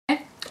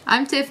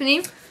I'm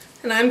Tiffany.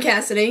 And I'm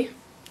Cassidy.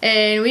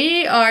 And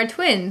we are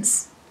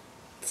twins.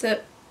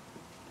 So,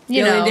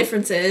 the only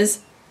difference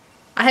is...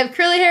 I have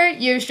curly hair,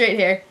 you have straight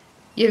hair.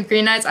 You have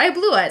green eyes, I have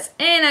blue eyes.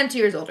 And I'm 2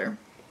 years older.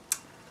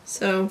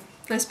 So,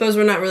 I suppose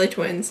we're not really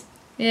twins.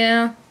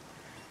 Yeah.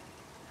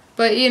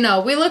 But, you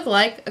know, we look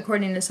alike,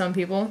 according to some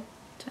people.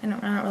 I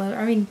don't really...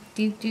 I mean,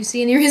 do you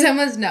see any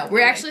resemblance? No,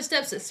 we're actually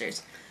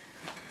stepsisters.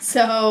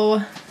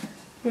 So...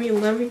 We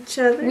love each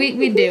other.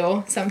 We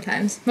do,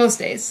 sometimes. Most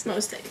days.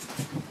 Most days.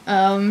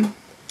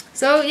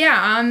 So, yeah,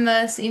 I'm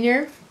the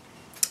senior.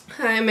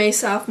 I'm a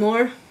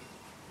sophomore.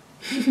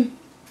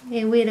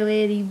 Hey, little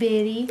itty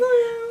bitty.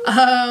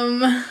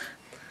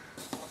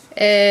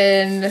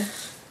 And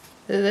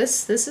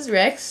this is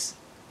Rex.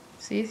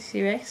 See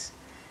Rex?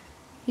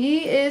 He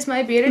is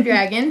my bearded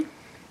dragon.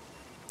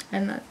 I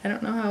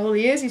don't know how old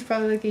he is. He's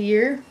probably like a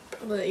year.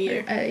 Probably a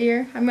year. A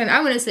year. I'm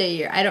gonna say a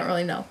year. I don't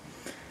really know.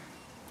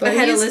 But I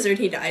had a lizard.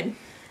 He died.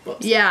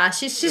 Whoops. Yeah,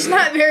 she's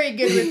not very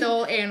good with the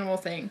whole animal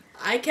thing.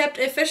 I kept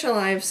a fish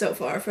alive so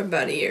far for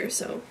about a year,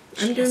 so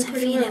I'm doing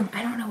pretty well. Him.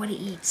 I don't know what he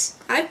eats.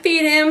 I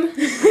feed him. I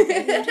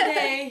fed him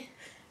today.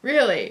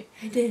 Really?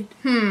 I did.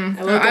 I'm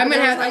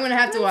gonna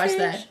have to watch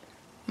that.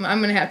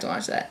 I'm gonna have to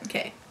watch that.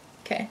 Okay.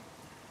 Okay.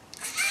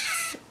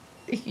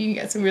 You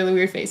got some really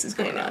weird faces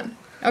going on.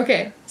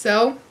 Okay,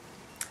 so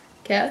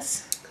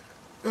Cass.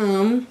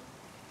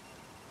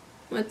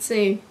 Let's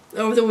see.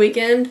 Over the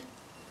weekend,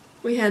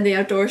 we had the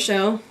outdoor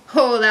show.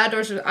 Oh, the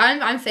outdoor show.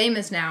 I'm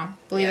famous now.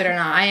 Believe it or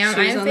not, I am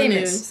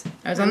famous.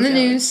 I was on the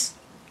news.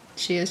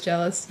 She is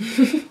jealous.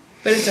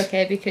 But it's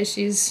okay because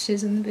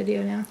she's in the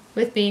video now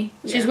with me.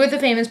 She's with a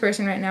famous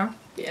person right now.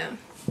 Yeah.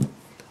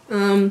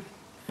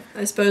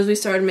 I suppose we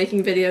started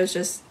making videos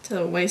just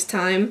to waste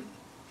time,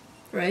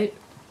 right?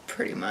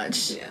 Pretty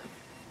much. Yeah.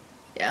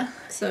 Yeah.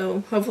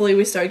 So hopefully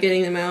we start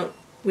getting them out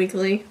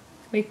weekly.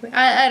 Weekly?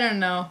 I don't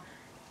know.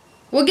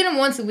 We'll get them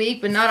once a week,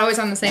 but not always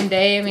on the same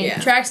day. I mean,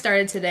 track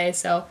started today,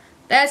 so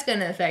that's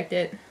gonna affect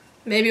it.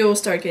 Maybe we'll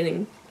start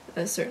getting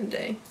a certain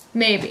day.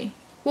 Maybe.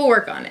 We'll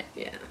work on it.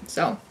 Yeah.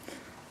 So...